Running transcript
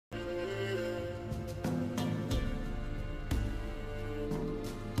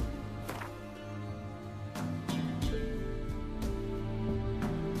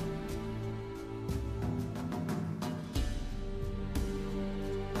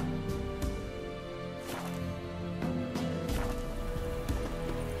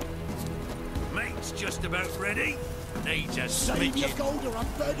It's just about ready. Needs a Save your smidgen. golder, I'm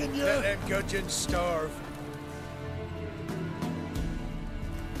begging you! Let them gudgeons starve.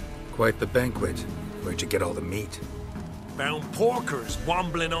 Quite the banquet. Where'd you get all the meat? Found porkers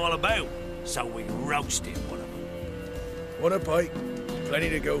wambling all about, so we roasted one of them. Want a bite? Plenty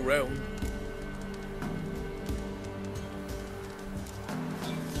to go round.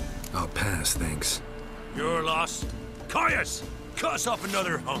 I'll pass, thanks. Your loss. Caius, cut us off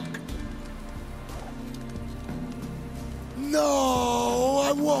another hunk. No,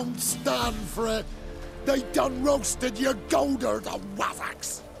 I won't stand for it. They done roasted your golder, the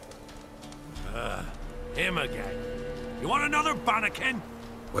wazzocks. Him again. You want another bannikin?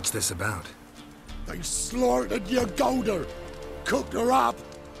 What's this about? They slaughtered your golder, cooked her up,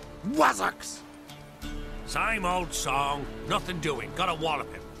 wazzocks. Same old song, nothing doing. Gotta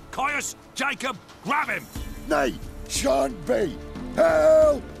wallop him. Caius, Jacob, grab him! Nay, shan't be.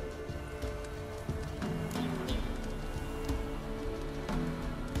 Help!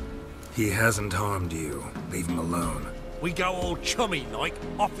 He hasn't harmed you. Leave him alone. We go all chummy like,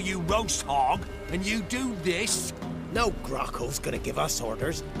 offer you roast hog, and you do this? No Grocko's gonna give us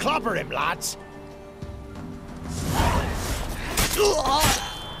orders. Clobber him, lads!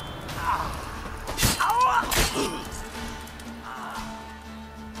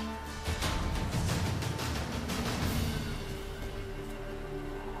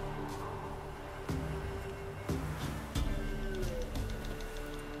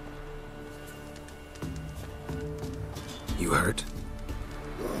 You hurt?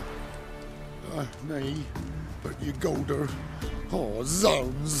 Nay, but your golder. Oh,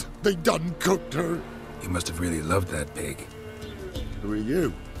 zounds, they done cooked her. You must have really loved that pig. Who are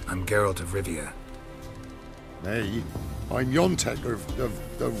you? I'm Geralt of Rivia. Nay, I'm Yontek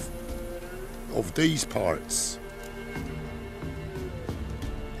of these parts.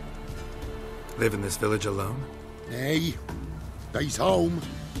 Live in this village alone? Nay, they's home.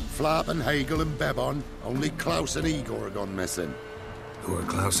 Flap and Hagel and Bebon, only Klaus and Igor gone missing. Who are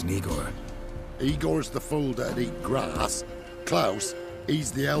Klaus and Igor? Igor's the fool that eat grass. Klaus,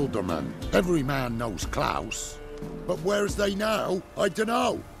 he's the elderman. Every man knows Klaus. But where's they now? I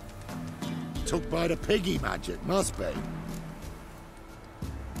dunno. Took by the piggy magic, must be.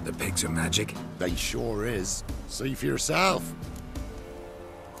 The pigs are magic? They sure is. See for yourself.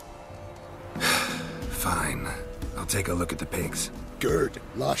 Fine. I'll take a look at the pigs. Good,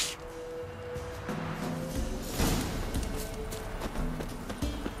 lush.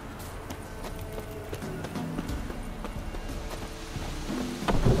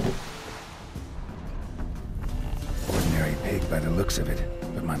 Ordinary pig by the looks of it,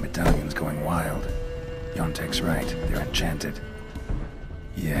 but my medallion's going wild. Yontek's right, they're enchanted.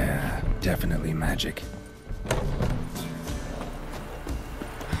 Yeah, definitely magic.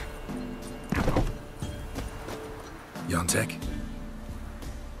 Yontek?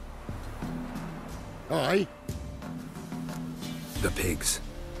 Aye? The pigs.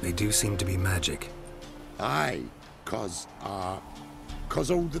 They do seem to be magic. Aye, cause of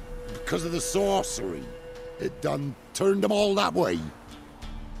the sorcery. It done turned them all that way.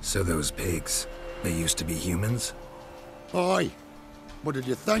 So those pigs, they used to be humans? Aye. What did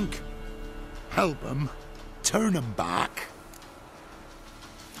you think? Help 'em, turn 'em back.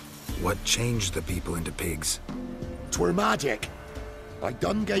 What changed the people into pigs? 'Twere magic. I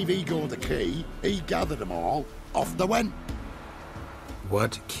done gave Igor the key, he gathered them all, off they went.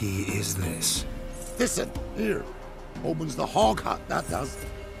 What key is this? Listen, here. Opens the hog hut, that does.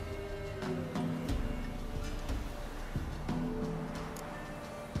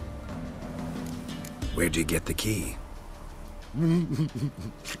 Where'd you get the key?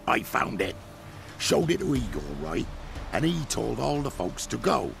 I found it. Showed it to Igor, right? And he told all the folks to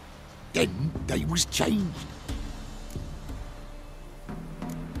go. Then they was changed.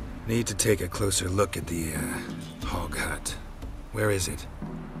 Need to take a closer look at the, hog hut. Where is it?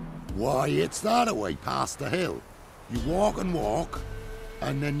 Why, it's that away past the hill. You walk,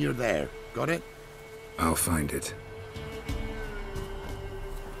 and then you're there. Got it? I'll find it.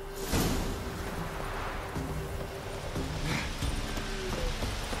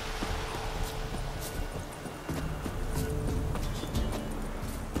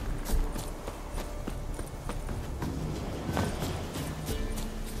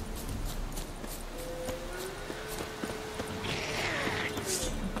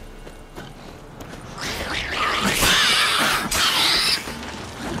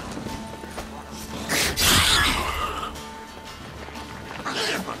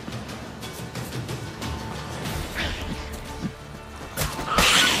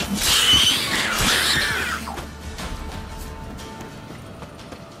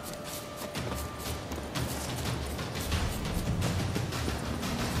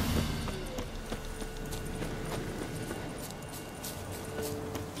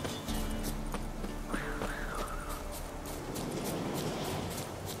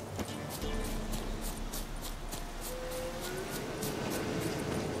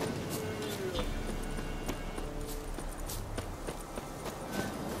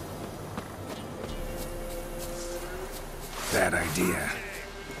 Bad idea.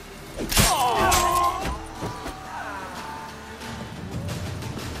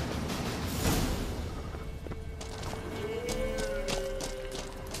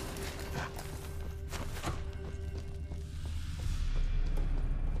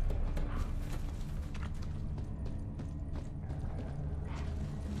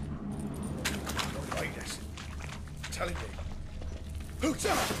 Telling you. Who's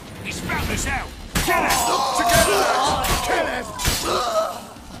up? He's found us out! Kill him! Together, lads! Kill him!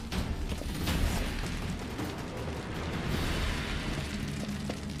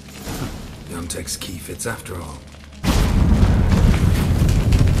 Yontek's key fits after all.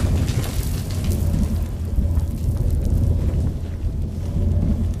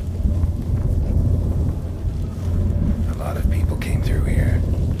 A lot of people came through here,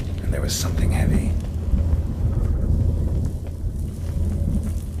 and there was something heavy.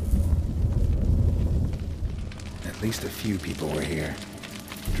 At least a few people were here.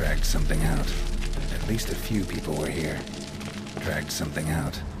 Dragged something out. At least a few people were here. Dragged something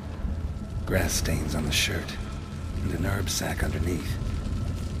out. Grass stains on the shirt, and an herb sack underneath.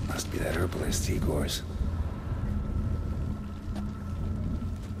 Must be that herbalist Igor's.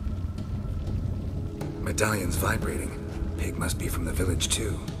 Medallion's vibrating. Pig must be from the village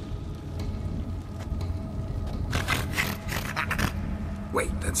too.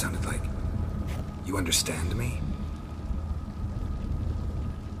 Wait, that sounded like... You understand me?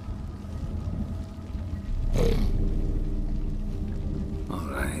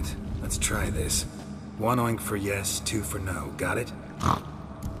 Alright, let's try this. 1 oink for yes, 2 for no. Got it?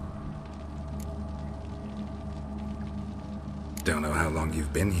 Don't know how long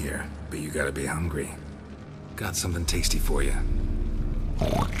you've been here, but you gotta be hungry. Got something tasty for you.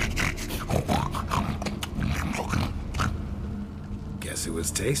 Guess it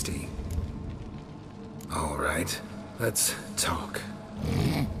was tasty. Alright, let's talk.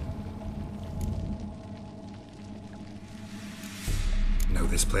 Know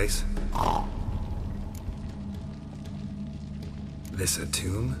this place? This a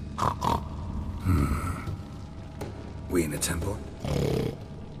tomb? We in a temple?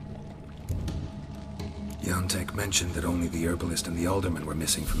 Yontek mentioned that only the herbalist and the alderman were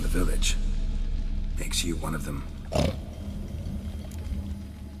missing from the village. Makes you one of them.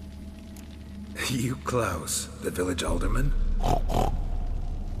 You Klaus, the village alderman?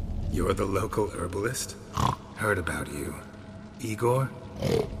 You're the local herbalist? Heard about you. Igor?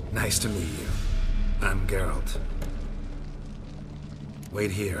 Nice to meet you. I'm Geralt.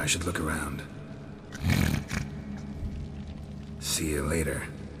 Wait here, I should look around. See you later.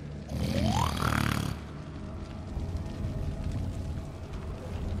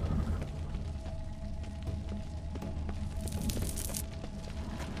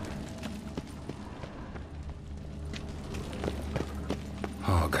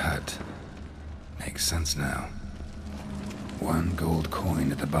 Hog hut. Makes sense now. 1 gold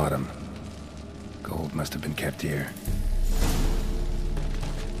coin at the bottom. Gold must have been kept here.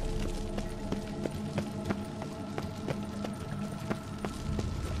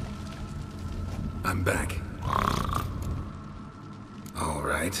 I'm back. All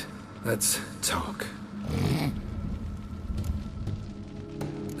right, let's talk.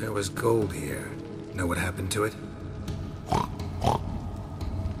 There was gold here. Know what happened to it?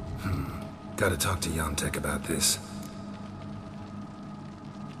 Gotta talk to Yontek about this.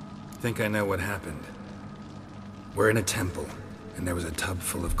 Think I know what happened. We're in a temple, and there was a tub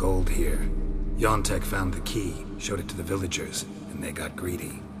full of gold here. Yontek found the key, showed it to the villagers, and they got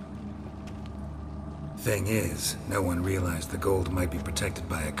greedy. Thing is, no one realized the gold might be protected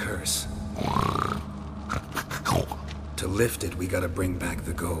by a curse. To lift it, we gotta bring back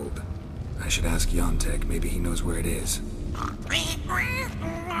the gold. I should ask Yontek, maybe he knows where it is.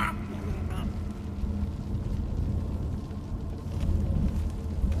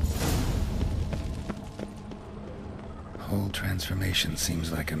 Whole transformation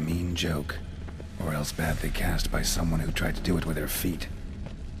seems like a mean joke, or else badly cast by someone who tried to do it with their feet.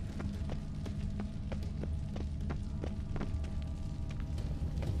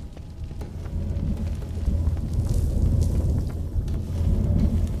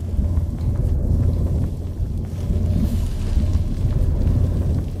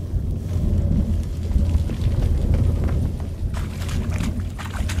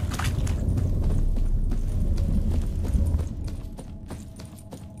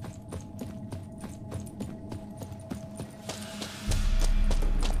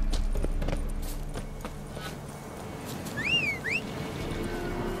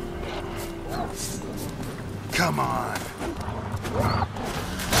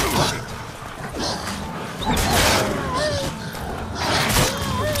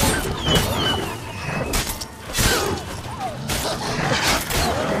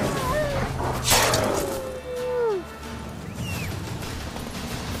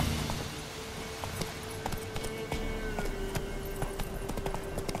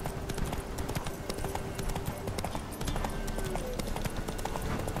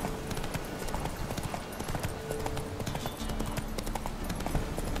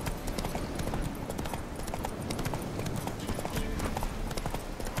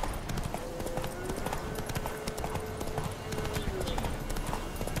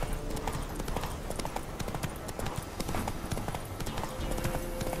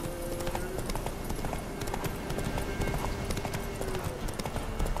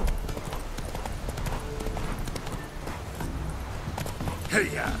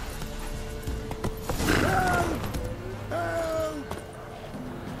 to ya!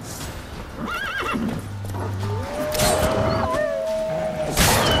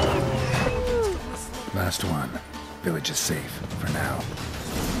 Last one. Village is safe, for now.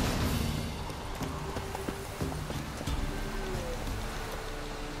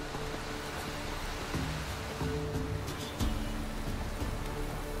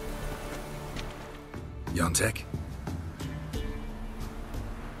 Yontek?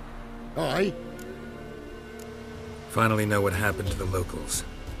 Aye? Finally know what happened to the locals.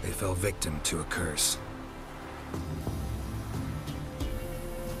 They fell victim to a curse.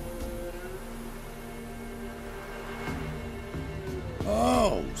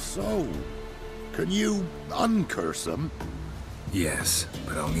 Oh, so... Can you uncurse them? Yes,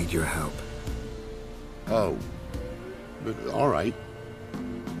 but I'll need your help. Oh. But, all right.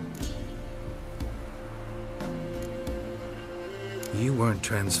 You weren't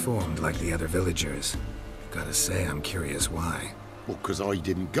transformed like the other villagers. Gotta say, I'm curious why. Well, 'cause I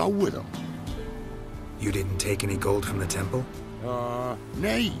didn't go with them. You didn't take any gold from the temple?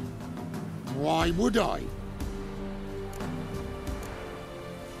 Nay. Why would I?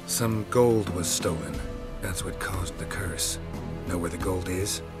 Some gold was stolen. That's what caused the curse. Know where the gold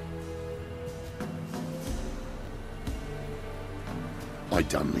is? I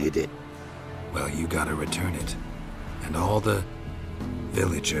done hid it. Well, you gotta return it. And all the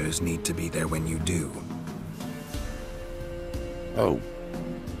villagers need to be there when you do. Oh.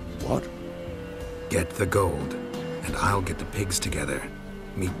 What? Get the gold, and I'll get the pigs together.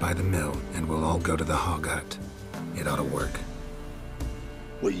 Meet by the mill, and we'll all go to the hog hut. It ought to work.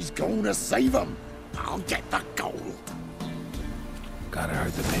 Well, he's going to save them. I'll get the gold. Gotta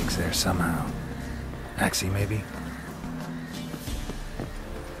herd the pigs there somehow. Axie, maybe?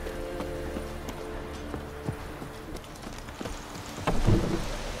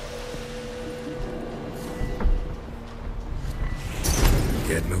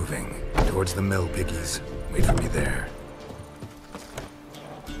 Get moving. Towards the mill, piggies. Wait for me there.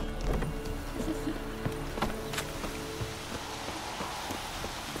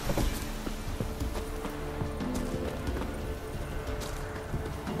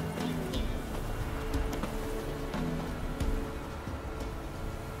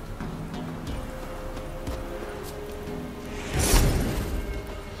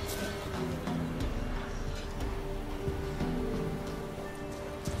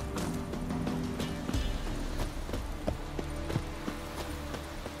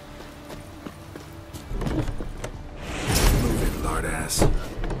 Ass.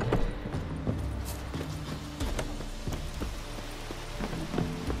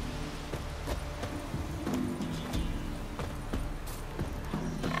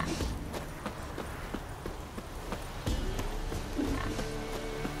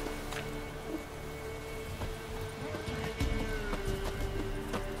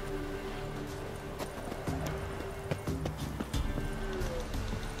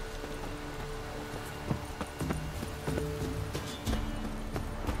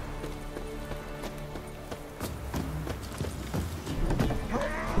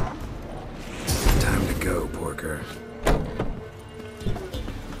 Go, Porker.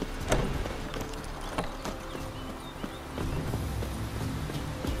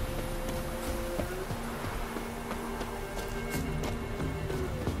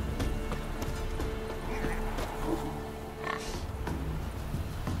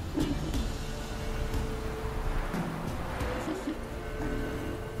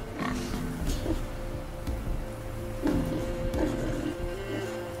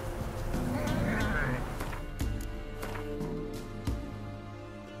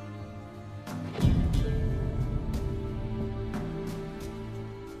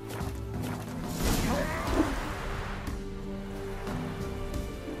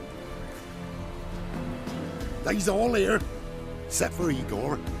 He's all here. Except for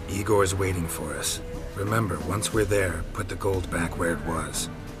Igor. Igor's waiting for us. Remember, once we're there, put the gold back where it was.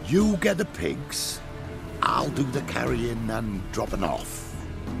 You get the pigs. I'll do the carrying and dropping off.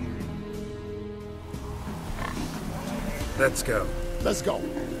 Let's go. Let's go.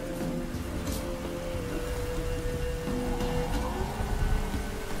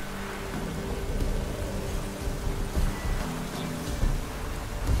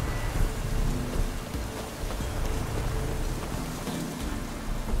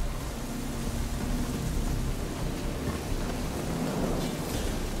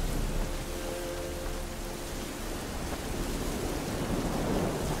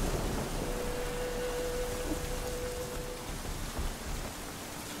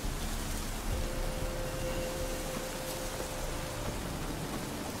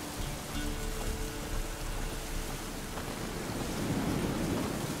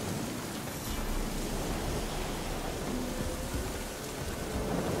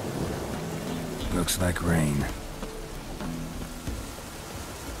 Looks like rain.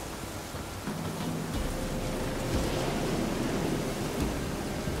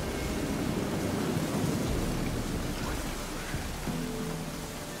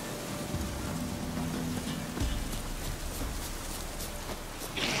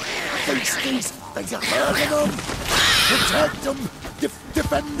 Beasties! There's a herd of them! Protect them!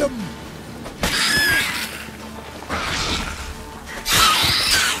 Defend them!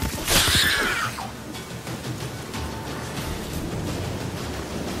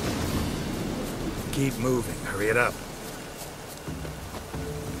 Keep moving. Hurry it up.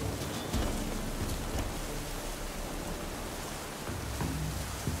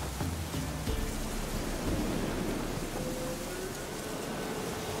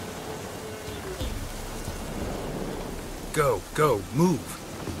 Go, move.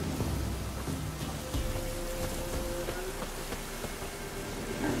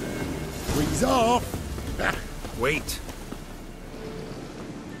 Freeze off! Wait.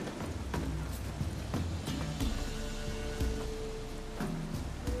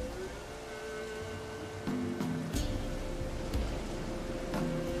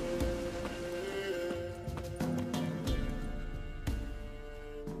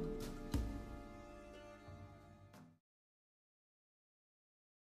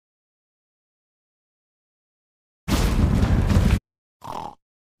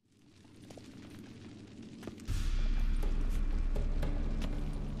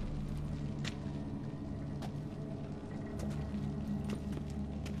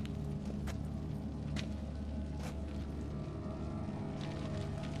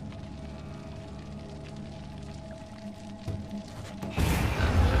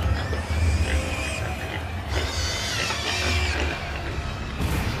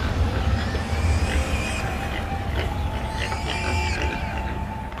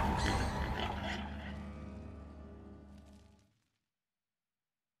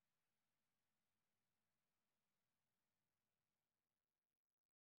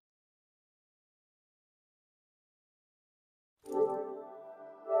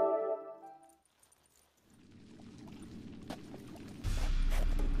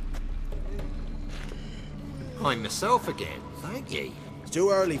 I'm myself again, thank ye. It's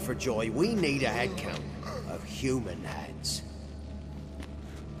too early for joy. We need a head count of human heads.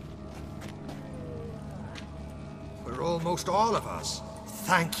 We're almost all of us.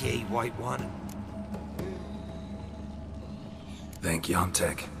 Thank ye, White One. Thank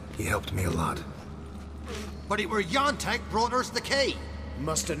Yontek. He helped me a lot. But it were Yontek brought us the key.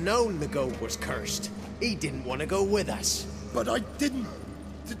 Must have known the goat was cursed. He didn't want to go with us. But I didn't...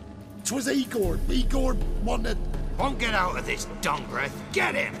 'Twas Igor. Igor wanted... Won't get out of this dung breath.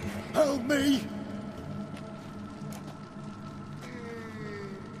 Get him! Help me!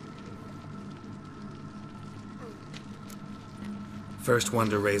 First one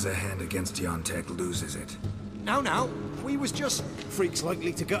to raise a hand against Yontek loses it. No, we was just... Freak's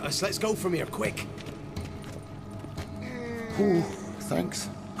likely to gut us. Let's go from here, quick. Ooh, thanks.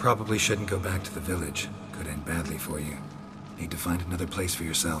 Probably shouldn't go back to the village. Could end badly for you. Need to find another place for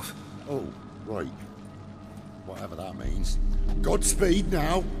yourself. Oh, right. Whatever that means. Godspeed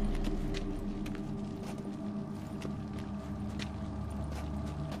now.